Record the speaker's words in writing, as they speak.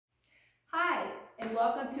and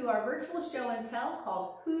welcome to our virtual show and tell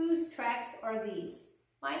called Whose Tracks Are These?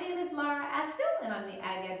 My name is Mara Askill and I'm the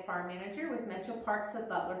Ag Ed Farm Manager with Metro Parks of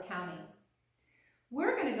Butler County.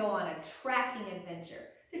 We're going to go on a tracking adventure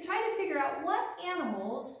to try to figure out what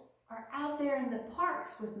animals are out there in the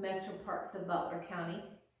parks with Metro Parks of Butler County,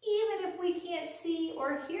 even if we can't see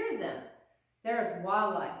or hear them. There's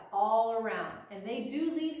wildlife all around and they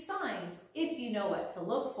do leave signs if you know what to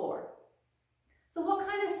look for. So what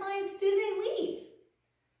kind of signs do they leave?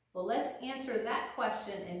 Well, let's answer that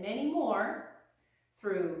question and many more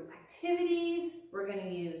through activities. We're going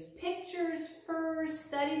to use pictures, furs,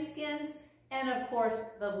 study skins, and of course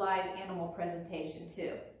the live animal presentation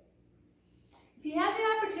too. If you have the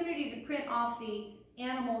opportunity to print off the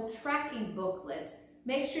animal tracking booklet,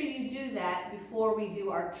 make sure you do that before we do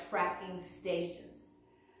our tracking stations.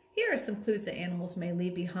 Here are some clues that animals may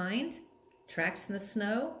leave behind. Tracks in the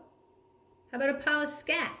snow. How about a pile of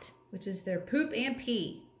scat, which is their poop and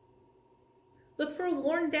pee? Look for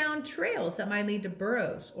worn down trails that might lead to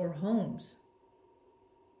burrows or homes.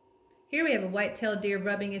 Here we have a white-tailed deer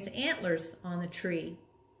rubbing its antlers on the tree.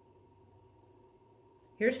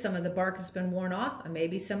 Here's some of the bark that's been worn off and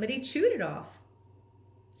maybe somebody chewed it off.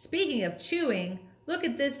 Speaking of chewing, look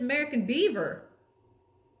at this American beaver.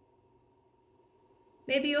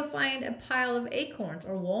 Maybe you'll find a pile of acorns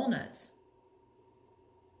or walnuts.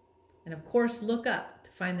 And of course, look up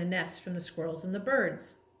to find the nests from the squirrels and the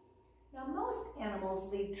birds. Now, most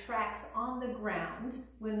animals leave tracks on the ground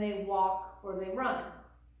when they walk or they run.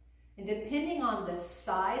 And depending on the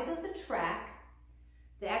size of the track,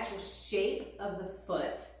 the actual shape of the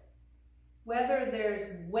foot, whether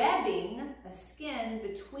there's webbing, a skin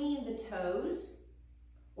between the toes,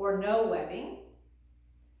 or no webbing,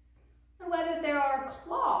 and whether there are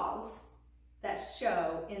claws that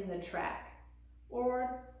show in the track,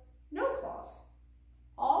 or no claws.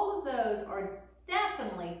 All of those are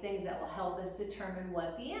definitely things that will help us determine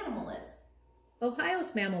what the animal is.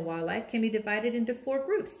 Ohio's mammal wildlife can be divided into 4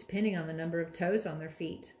 groups depending on the number of toes on their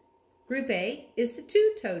feet. Group A is the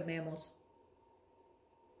 2-toed mammals,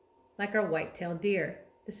 like our white-tailed deer.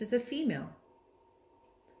 This is a female.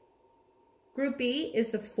 Group B is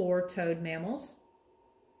the 4-toed mammals.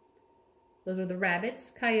 Those are the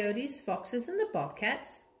rabbits, coyotes, foxes, and the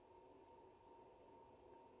bobcats.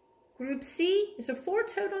 Group C is a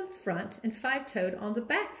 4-toed on the front and 5-toed on the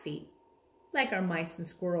back feet, like our mice and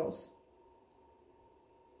squirrels.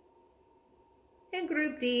 And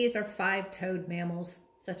Group D is our 5-toed mammals,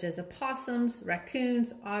 such as opossums,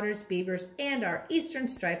 raccoons, otters, beavers, and our eastern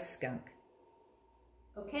striped skunk.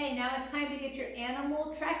 Okay, now it's time to get your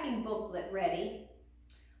animal tracking booklet ready.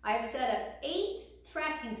 I've set up 8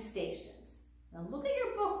 tracking stations. Now look at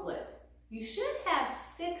your booklet. You should have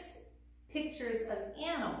 6 pictures of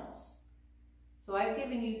animals. So I've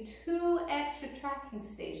given you 2 extra tracking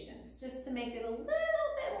stations just to make it a little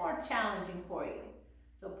bit more challenging for you.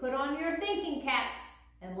 So put on your thinking caps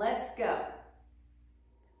and let's go.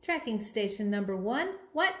 Tracking station number 1,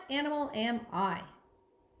 what animal am I?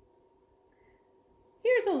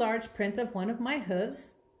 Here's a large print of one of my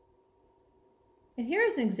hooves. And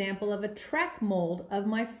here's an example of a track mold of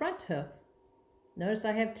my front hoof. Notice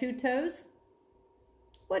I have 2 toes.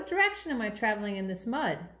 What direction am I traveling in this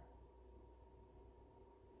mud?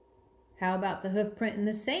 How about the hoof print in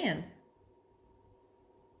the sand?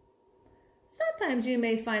 Sometimes you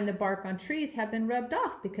may find the bark on trees have been rubbed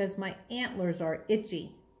off because my antlers are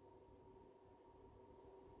itchy.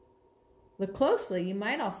 Look closely, you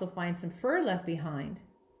might also find some fur left behind.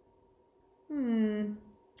 Wonder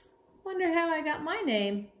how I got my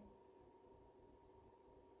name.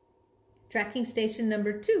 Tracking station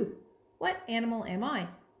number 2, what animal am I?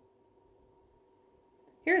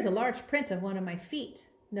 Here's a large print of one of my feet.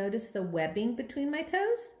 Notice the webbing between my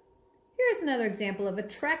toes? Here's another example of a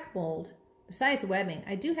track mold. Besides webbing,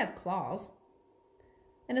 I do have claws.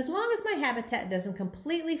 And as long as my habitat doesn't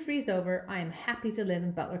completely freeze over, I am happy to live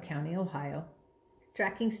in Butler County, Ohio.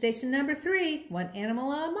 Tracking station number 3, what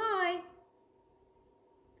animal am I?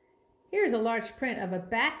 Here's a large print of a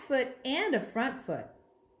back foot and a front foot.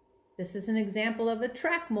 This is an example of a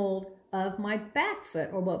track mold of my back foot,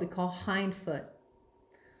 or what we call hind foot.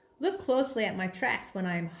 Look closely at my tracks when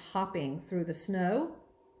I am hopping through the snow.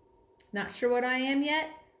 Not sure what I am yet?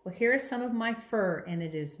 Well, here is some of my fur, and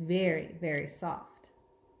it is very, very soft.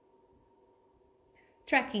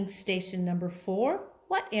 Tracking station number 4,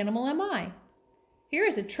 what animal am I? Here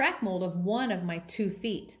is a track mold of one of my 2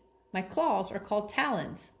 feet. My claws are called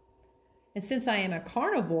talons. And since I am a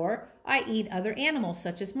carnivore, I eat other animals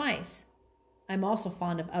such as mice. I'm also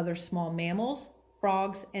fond of other small mammals,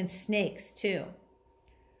 frogs, and snakes too.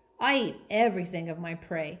 I eat everything of my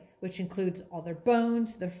prey, which includes all their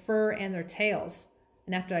bones, their fur, and their tails.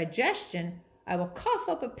 And after digestion, I will cough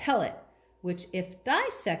up a pellet, which, if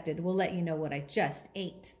dissected, will let you know what I just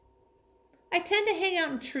ate. I tend to hang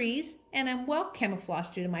out in trees, and I'm well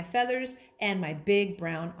camouflaged due to my feathers and my big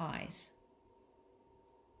brown eyes.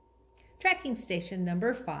 Tracking station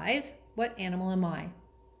number 5, what animal am I?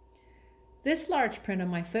 This large print on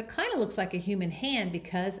my foot kind of looks like a human hand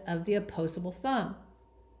because of the opposable thumb.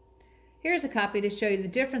 Here's a copy to show you the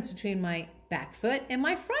difference between my back foot and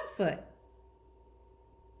my front foot.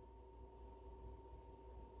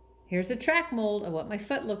 Here's a track mold of what my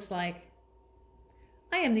foot looks like.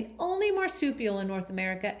 I am the only marsupial in North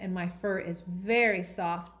America, and my fur is very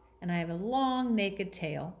soft, and I have a long, naked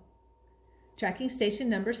tail. Tracking station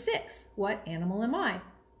number 6, what animal am I?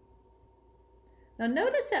 Now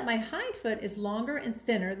notice that my hind foot is longer and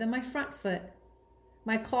thinner than my front foot.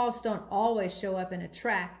 My claws don't always show up in a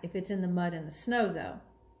track if it's in the mud and the snow though.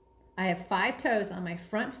 I have 5 toes on my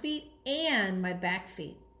front feet and my back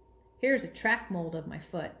feet. Here's a track mold of my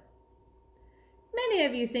foot. Many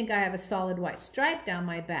of you think I have a solid white stripe down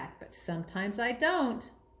my back, but sometimes I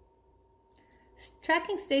don't.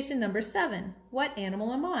 Tracking station number 7, what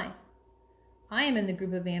animal am I? I am in the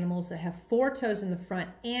group of animals that have 4 toes in the front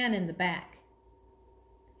and in the back.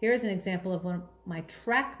 Here's an example of one of my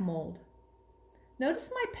track mold. Notice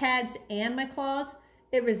my pads and my claws?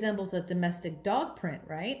 It resembles a domestic dog print,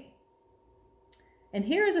 right? And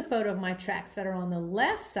here is a photo of my tracks that are on the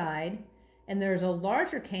left side, and there's a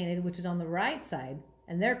larger canid which is on the right side,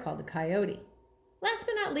 and they're called a coyote. Last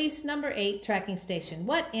but not least, number 8, tracking station.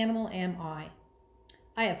 What animal am I?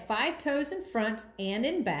 I have 5 toes in front and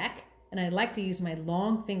in back, and I like to use my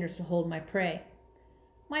long fingers to hold my prey.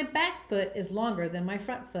 My back foot is longer than my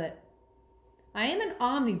front foot. I am an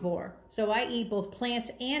omnivore, so I eat both plants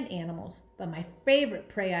and animals, but my favorite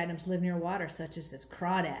prey items live near water, such as this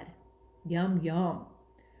crawdad. Yum, yum.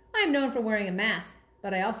 I am known for wearing a mask,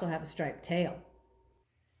 but I also have a striped tail.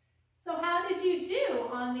 So how did you do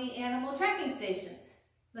on the animal tracking stations?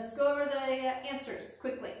 Let's go over the answers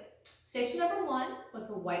quickly. Station number 1 was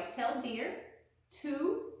a white-tailed deer.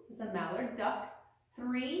 2 was a mallard duck.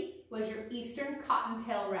 3 was your eastern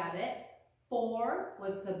cottontail rabbit. 4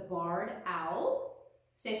 was the barred owl.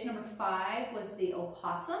 Station number 5 was the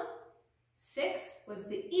opossum. 6 was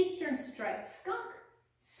the eastern striped skunk.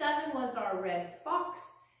 7 was our red fox.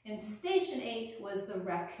 And station 8 was the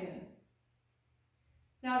raccoon.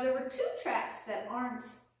 Now there were 2 tracks that aren't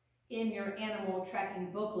in your animal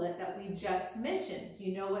tracking booklet that we just mentioned. Do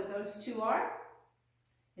you know what those 2 are?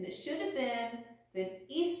 And it should have been the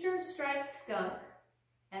eastern striped skunk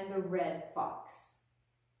and the red fox.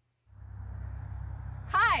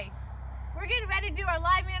 Hi, we're getting ready to do our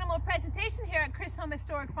live animal presentation here at Chisholm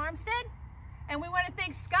Historic Farmstead. And we want to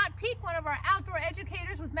thank Scott Peak, one of our outdoor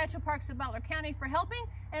educators with Metro Parks of Butler County, for helping,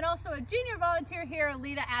 and also a junior volunteer here,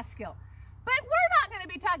 Alita Askill. But we're not going to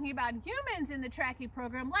be talking about humans in the tracking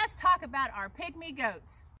program. Let's talk about our pygmy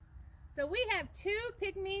goats. So we have 2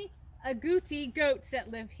 pygmy agouti goats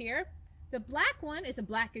that live here. The black one is a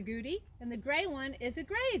black agouti, and the gray one is a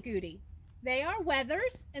gray agouti. They are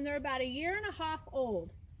wethers, and they're about 1.5 years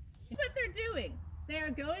old. What they're doing, they are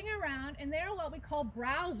going around, and they are what we call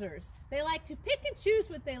browsers. They like to pick and choose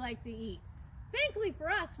what they like to eat. Thankfully for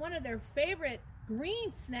us, one of their favorite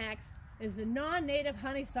green snacks is the non-native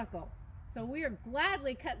honeysuckle. So we are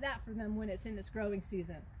gladly cut that for them when it's in its growing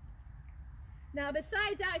season. Now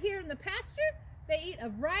besides out here in the pasture, they eat a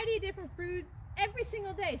variety of different food every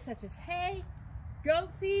single day, such as hay, goat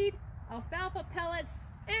feed, alfalfa pellets,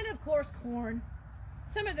 and of course corn.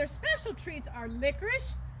 Some of their special treats are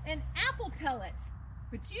licorice and apple pellets.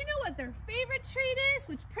 But you know what their favorite treat is,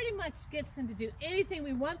 which pretty much gets them to do anything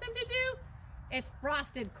we want them to do? It's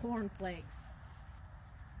frosted cornflakes.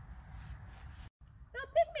 Now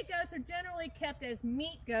pygmy goats are generally kept as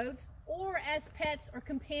meat goats or as pets or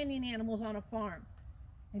companion animals on a farm.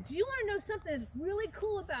 And do you want to know something that's really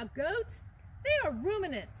cool about goats? They are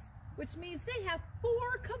ruminants, which means they have 4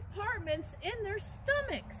 compartments in their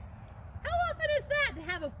stomachs. How often is that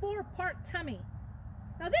to have a 4-part tummy?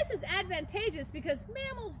 Now this is advantageous because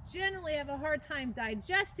mammals generally have a hard time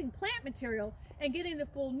digesting plant material and getting the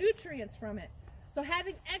full nutrients from it. So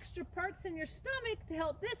having extra parts in your stomach to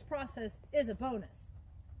help this process is a bonus.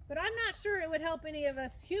 But I'm not sure it would help any of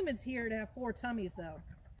us humans here to have 4 tummies though.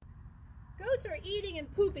 Goats are eating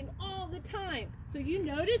and pooping all the time. So you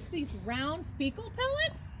notice these round fecal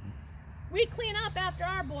pellets? We clean up after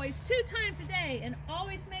our boys 2 times a day and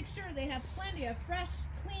always make sure they have plenty of fresh,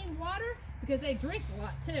 clean water because they drink a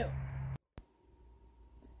lot too.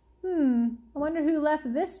 I wonder who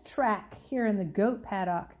left this track here in the goat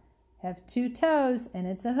paddock. have 2 toes and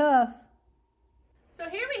it's a hoof. So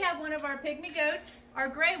here we have one of our pygmy goats, our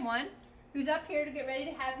gray one, who's up here to get ready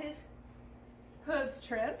to have his hooves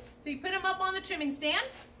trimmed. So you put him up on the trimming stand,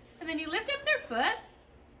 and then you lift up their foot,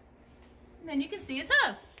 and then you can see his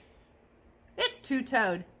hoof. It's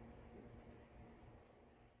 2-toed.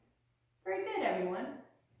 Very good, everyone.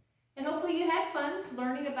 And hopefully you had fun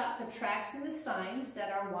learning about the tracks and the signs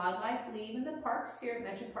that our wildlife leave in the parks here at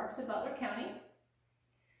Metro Parks of Butler County.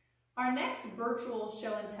 Our next virtual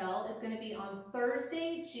show and tell is going to be on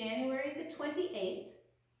Thursday, January the 28th,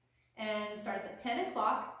 and starts at 10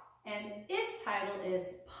 o'clock, and its title is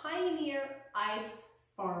Pioneer Ice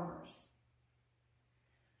Farmers.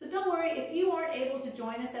 So don't worry, if you aren't able to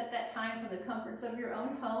join us at that time from the comforts of your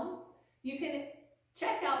own home, you can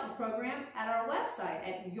check out the program at our website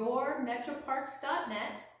at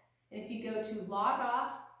yourmetroparks.net. And if you go to log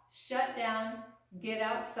off, shut down, get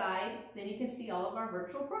outside, then you can see all of our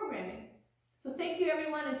virtual programming. So thank you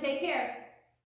everyone and take care.